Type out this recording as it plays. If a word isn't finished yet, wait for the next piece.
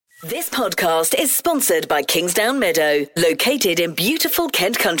This podcast is sponsored by Kingsdown Meadow, located in beautiful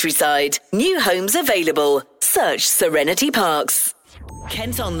Kent countryside. New homes available. Search Serenity Parks.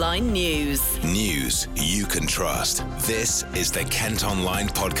 Kent Online News. News you can trust. This is the Kent Online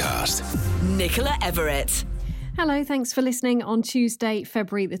Podcast. Nicola Everett. Hello, thanks for listening on Tuesday,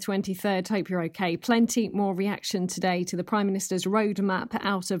 February the 23rd. Hope you're okay. Plenty more reaction today to the Prime Minister's roadmap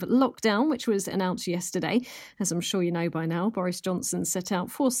out of lockdown, which was announced yesterday. As I'm sure you know by now, Boris Johnson set out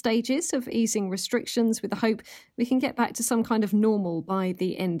 4 stages of easing restrictions with the hope we can get back to some kind of normal by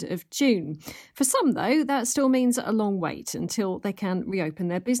the end of June. For some, though, that still means a long wait until they can reopen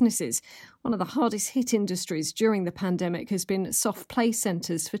their businesses. One of the hardest hit industries during the pandemic has been soft play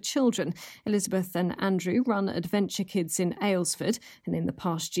centres for children. Elizabeth and Andrew run Adventure Kidz in Aylesford, and in the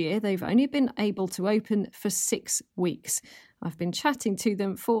past year they've only been able to open for 6 weeks. I've been chatting to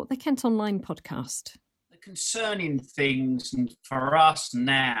them for the Kent Online podcast. The concerning things for us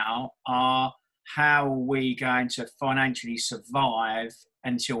now are how are we going to financially survive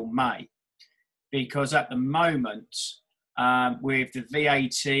until May? Because at the moment, with the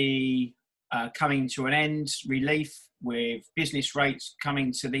VAT coming to an end, relief, with business rates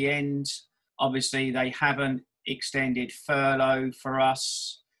coming to the end, obviously they haven't extended furlough for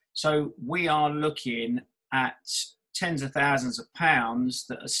us. So we are looking at tens of thousands of pounds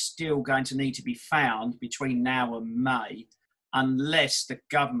that are still going to need to be found between now and May, unless the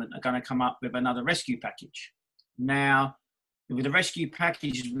government are going to come up with another rescue package. Now, with the rescue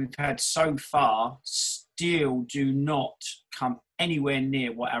packages we've had so far, still do not come anywhere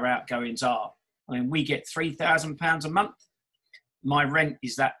near what our outgoings are. I mean, we get £3,000 a month. My rent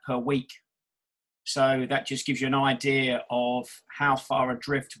is that per week. So that just gives you an idea of how far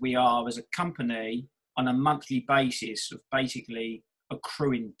adrift we are as a company on a monthly basis of basically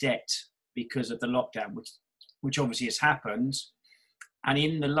accruing debt because of the lockdown, which obviously has happened. And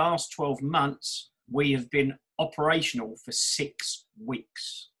in the last 12 months, we have been operational for 6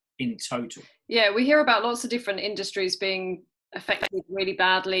 weeks in total. Yeah, we hear about lots of different industries being affected really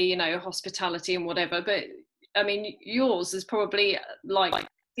badly, you know, hospitality and whatever. But I mean, yours is probably, like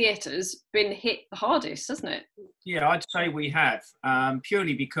theatres, been hit the hardest, hasn't it? Yeah, I'd say we have,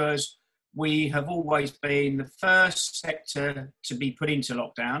 purely because we have always been the first sector to be put into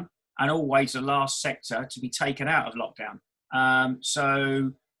lockdown and always the last sector to be taken out of lockdown.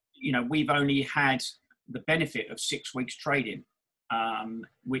 So, you know, we've only had the benefit of 6 weeks trading,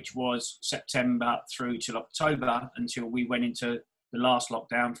 which was September through till October until we went into the last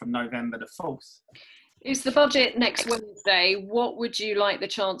lockdown from November the 4th. Is the budget next Wednesday? What would you like the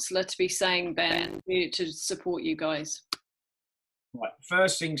Chancellor to be saying, Ben, to support you guys? Right.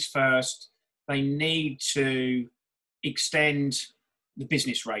 First things first, they need to extend the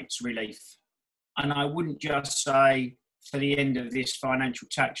business rates relief. And I wouldn't just say for the end of this financial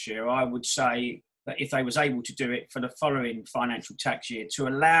tax year, I would say that if they was able to do it for the following financial tax year, to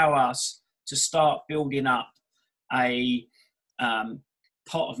allow us to start building up a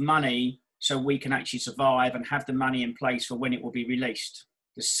pot of money so we can actually survive and have the money in place for when it will be released.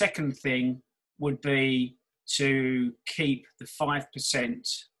 The second thing would be to keep the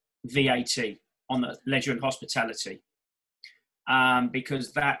 5% VAT on the leisure and hospitality,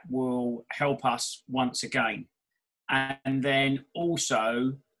 because that will help us once again. And then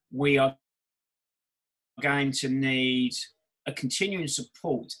also we are going to need a continuing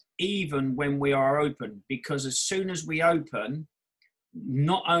support even when we are open, because as soon as we open,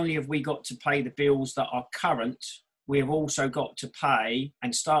 not only have we got to pay the bills that are current, we have also got to pay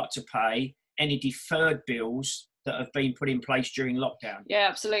and start to pay any deferred bills that have been put in place during lockdown. Yeah,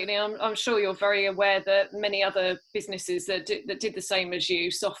 absolutely. I'm sure you're very aware that many other businesses that did the same as you,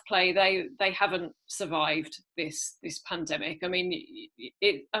 soft play, they haven't survived this pandemic. I mean,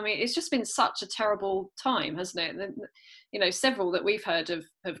 it's just been such a terrible time, hasn't it? You know, several that we've heard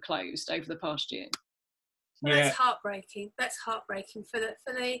have closed over the past year. Well, yeah. That's heartbreaking. That's heartbreaking for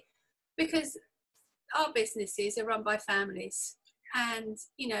the because our businesses are run by families, and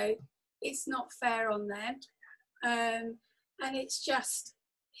you know it's not fair on them. And it's just,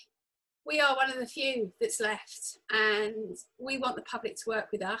 we are one of the few that's left, and we want the public to work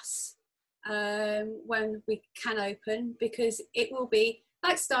with us when we can open, because it will be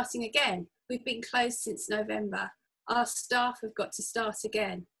like starting again. We've been closed since November. Our staff have got to start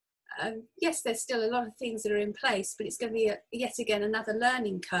again. Yes, there's still a lot of things that are in place, but it's going to be yet again another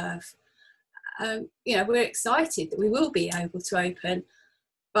learning curve. You know, we're excited that we will be able to open,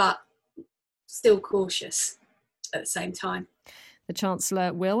 but still cautious at the same time. The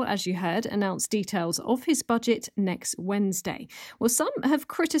Chancellor will, as you heard, announce details of his budget next Wednesday. Well, some have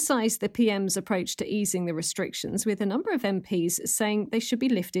criticised the PM's approach to easing the restrictions, with a number of MPs saying they should be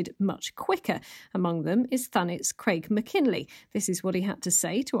lifted much quicker. Among them is Thanet's Craig McKinley. This is what he had to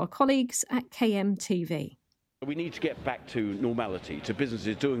say to our colleagues at KMTV. We need to get back to normality, to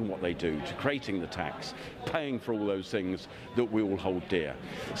businesses doing what they do, to creating the tax, paying for all those things that we all hold dear.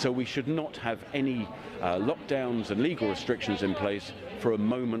 So we should not have any lockdowns and legal restrictions in place for a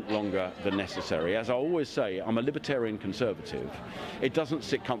moment longer than necessary. As I always say, I'm a libertarian conservative. It doesn't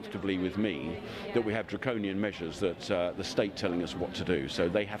sit comfortably with me that we have draconian measures that the state telling us what to do. So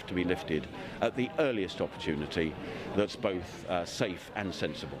they have to be lifted at the earliest opportunity that's both safe and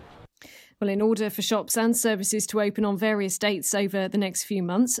sensible. Well, in order for shops and services to open on various dates over the next few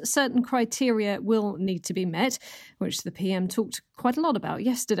months, certain criteria will need to be met, which the PM talked quite a lot about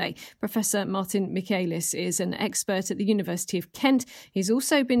yesterday. Professor Martin Michaelis is an expert at the University of Kent. He's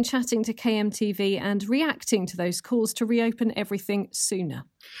also been chatting to KMTV and reacting to those calls to reopen everything sooner.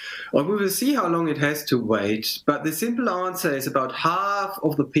 Well, we will see how long it has to wait, but the simple answer is about half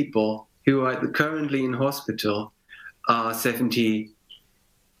of the people who are currently in hospital are 70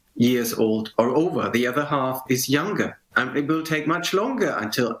 years old or over. The other half is younger. And it will take much longer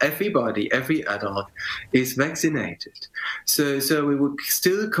until everybody, every adult, is vaccinated. So we would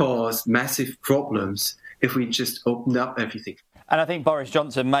still cause massive problems if we just opened up everything. And I think Boris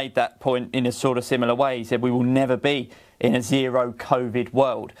Johnson made that point in a sort of similar way. He said we will never be in a zero COVID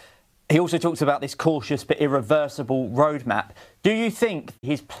world. He also talks about this cautious but irreversible roadmap. Do you think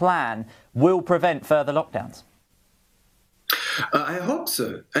his plan will prevent further lockdowns? I hope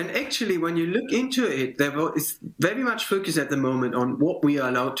so. And actually, when you look into it, there is very much focus at the moment on what we are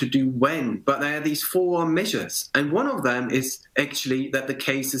allowed to do when. But there are these 4 measures. And one of them is actually that the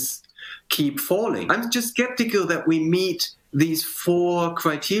cases keep falling. I'm just skeptical that we meet these 4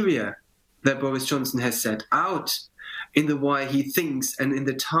 criteria that Boris Johnson has set out in the way he thinks and in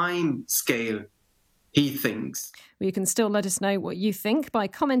the time scale he thinks. Well, you can still let us know what you think by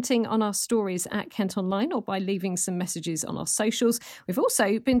commenting on our stories at Kent Online or by leaving some messages on our socials. We've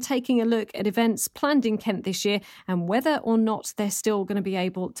also been taking a look at events planned in Kent this year and whether or not they're still going to be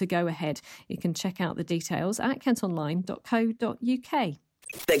able to go ahead. You can check out the details at kentonline.co.uk.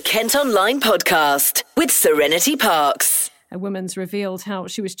 The Kent Online Podcast with Serenity Parks. A woman's revealed how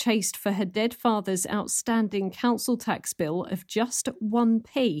she was chased for her dead father's outstanding council tax bill of just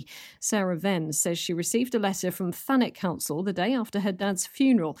 1p. Sarah Venn says she received a letter from Thanet Council the day after her dad's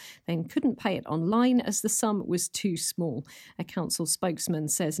funeral, then couldn't pay it online as the sum was too small. A council spokesman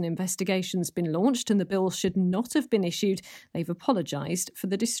says an investigation's been launched and the bill should not have been issued. They've apologised for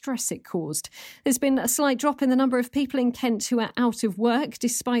the distress it caused. There's been a slight drop in the number of people in Kent who are out of work,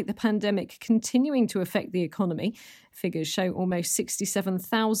 despite the pandemic continuing to affect the economy. Figures show almost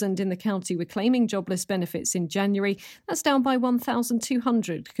 67,000 in the county were claiming jobless benefits in January. That's down by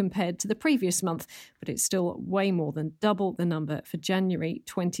 1,200 compared to the previous month, but it's still way more than double the number for January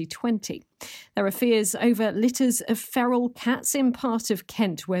 2020. There are fears over litters of feral cats in part of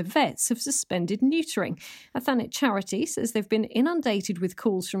Kent where vets have suspended neutering. A Thanet charity says they've been inundated with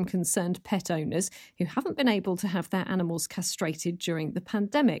calls from concerned pet owners who haven't been able to have their animals castrated during the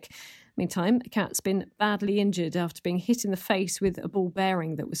pandemic. Meantime, a cat's been badly injured after being hit in the face with a ball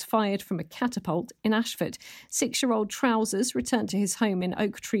bearing that was fired from a catapult in Ashford. 6-year-old Trousers returned to his home in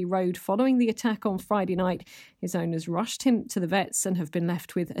Oak Tree Road following the attack on Friday night. His owners rushed him to the vets and have been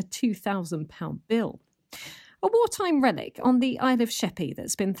left with a £2,000 bill. A wartime relic on the Isle of Sheppey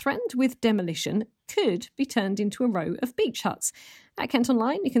that's been threatened with demolition could be turned into a row of beach huts. At Kent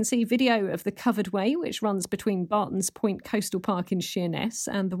Online, you can see video of the covered way, which runs between Barton's Point Coastal Park in Sheerness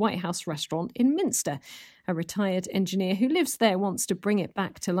and the White House restaurant in Minster. A retired engineer who lives there wants to bring it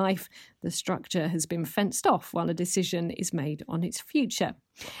back to life. The structure has been fenced off while a decision is made on its future.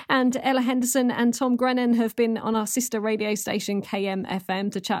 And Ella Henderson and Tom Grennan have been on our sister radio station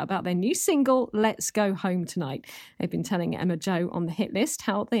kmfm to chat about their new single, Let's Go Home Tonight. They've bbeen telling Emma Joe on the hit list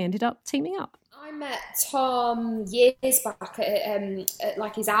how they ended up teaming up. I met Tom years back at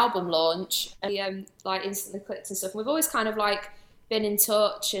like his album launch, and he like instantly clicked and stuff. We've always kind of like been in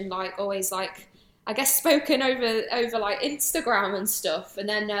touch and like always like I guess spoken over like Instagram and stuff. And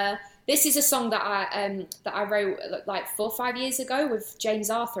then this is a song that I wrote like 4 or 5 years ago with James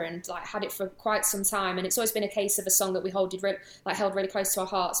Arthur, and like had it for quite some time. And it's always been a case of a song that we held really close to our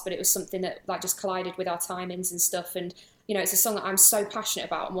hearts, but it was something that like just collided with our timings and stuff. And you know, it's a song that I'm so passionate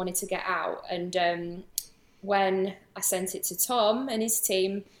about and wanted to get out. And when I sent it to Tom and his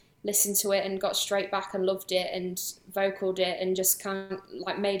team, listened to it and got straight back and loved it and vocaled it and just kind of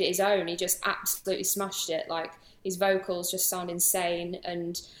like made it his own. He just absolutely smashed it. Like, his vocals just sound insane,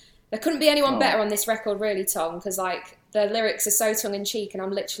 and there couldn't be anyone better on this record, really, Tom, because like the lyrics are so tongue-in-cheek, and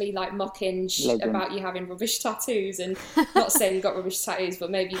I'm literally like mocking about you having rubbish tattoos, and not saying you've got rubbish tattoos, but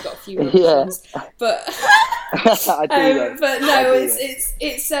maybe you've got a few rubbish ones. But I do, but no,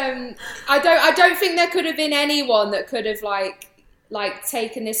 it's I don't think there could have been anyone that could have like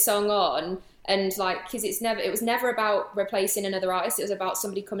taken this song on. And like, because it was never about replacing another artist. It was about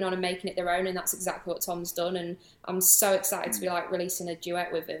somebody coming on and making it their own, and that's exactly what Tom's done. And I'm so excited to be like releasing a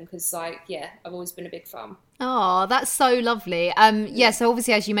duet with him, because like, yeah, I've always been a big fan. Oh, that's so lovely. So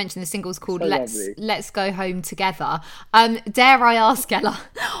obviously, as you mentioned, the single's called Let's Go Home Together. Dare I ask, Ella,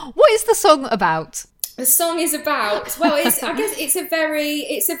 what is the song about? The song is about, well, I guess it's a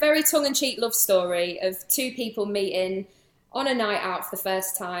very tongue-in-cheek love story of two people meeting on a night out for the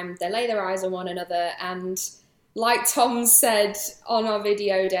first time. They lay their eyes on one another, and like Tom said on our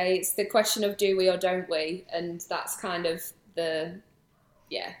video day, it's the question of do we or don't we, and that's kind of the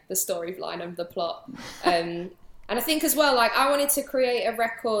storyline of the plot. And I think as well, like, I wanted to create a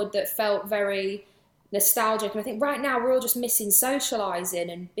record that felt very nostalgic, and I think right now we're all just missing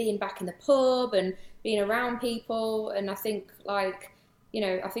socialising and being back in the pub and being around people, and I think like,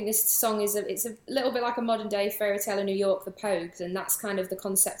 I think this song it's a little bit like a modern day Fairy Tale in New York, the Pogues, and that's kind of the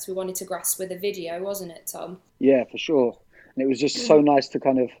concept we wanted to grasp with the video, wasn't it, Tom? Yeah, for sure. And it was just so nice to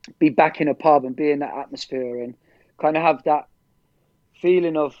kind of be back in a pub and be in that atmosphere and kind of have that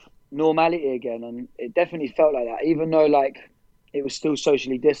feeling of normality again. And it definitely felt like that, even though like it was still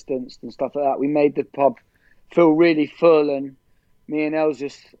socially distanced and stuff like that. We made the pub feel really full, and me and Els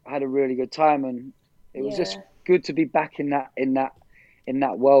just had a really good time, and it was just good to be back in that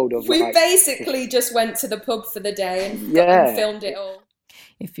world of. We basically just went to the pub for the day and filmed it all.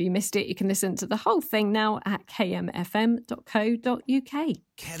 If you missed it, you can listen to the whole thing now at kmfm.co.uk.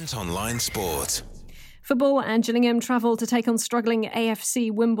 Kent Online Sport. Football, and Gillingham travel to take on struggling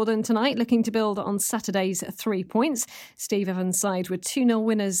AFC Wimbledon tonight, looking to build on Saturday's 3 points. Steve Evans' side were 2-0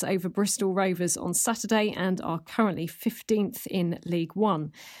 winners over Bristol Rovers on Saturday and are currently 15th in League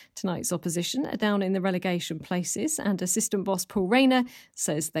One. Tonight's opposition are down in the relegation places, and assistant boss Paul Rayner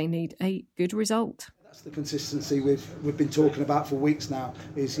says they need a good result. That's the consistency we've been talking about for weeks now,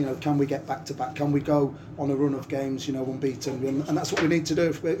 is, can we get back to back? Can we go on a run of games, unbeaten? And that's what we need to do.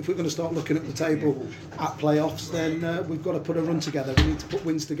 If we're going to start looking at the table at playoffs, then we've got to put a run together. We need to put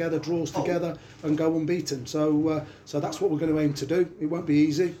wins together, draws together, and go unbeaten. So that's what we're going to aim to do. It won't be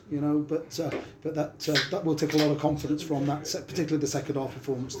easy, but that will take a lot of confidence from that, particularly the second half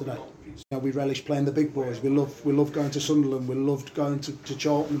performance today. We relish playing the big boys. We love going to Sunderland. We loved going to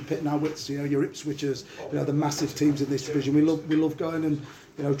Charlton and pitting our wits. Your Ipswichers, the massive teams in this division. We love going and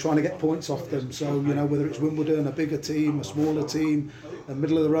trying to get points off them. So whether it's Wimbledon, a bigger team, a smaller team, a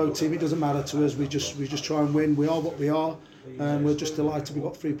middle of the road team, it doesn't matter to us. We just try and win. We are what we are. And we're just delighted we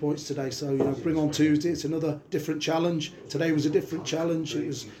got 3 points today. So, bring on Tuesday. It's another different challenge. Today was a different challenge. It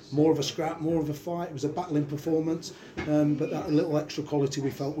was more of a scrap, more of a fight. It was a battling performance. But that little extra quality we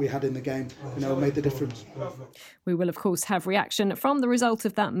felt we had in the game, made the difference. We will, of course, have reaction from the result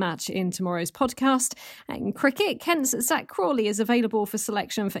of that match in tomorrow's podcast. In cricket, Kent's Zach Crawley is available for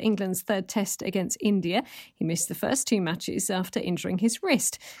selection for England's third test against India. He missed the first 2 matches after injuring his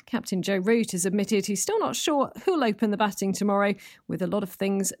wrist. Captain Joe Root has admitted he's still not sure who'll open the batting tomorrow, with a lot of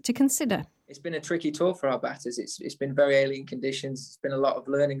things to consider. It's been a tricky tour for our batters. It's been very alien conditions. It's been a lot of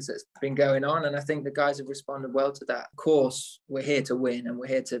learnings that's been going on, and I think the guys have responded well to that. Of course, we're here to win and we're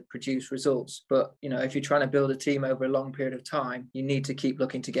here to produce results. But, if you're trying to build a team over a long period of time, you need to keep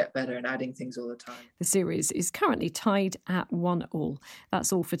looking to get better and adding things all the time. The series is currently tied at 1-1.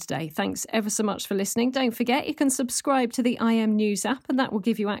 That's all for today. Thanks ever so much for listening. Don't forget, you can subscribe to the IM News app, and that will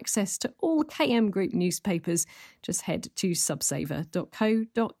give you access to all KM Group newspapers. Just head to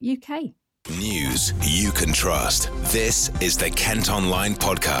subsaver.co.uk. News you can trust. This is the Kent Online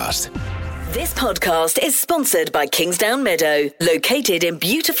Podcast. This podcast is sponsored by Kingsdown Meadow, located in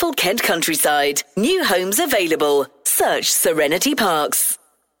beautiful Kent countryside. New homes available. Search Serenity Parks.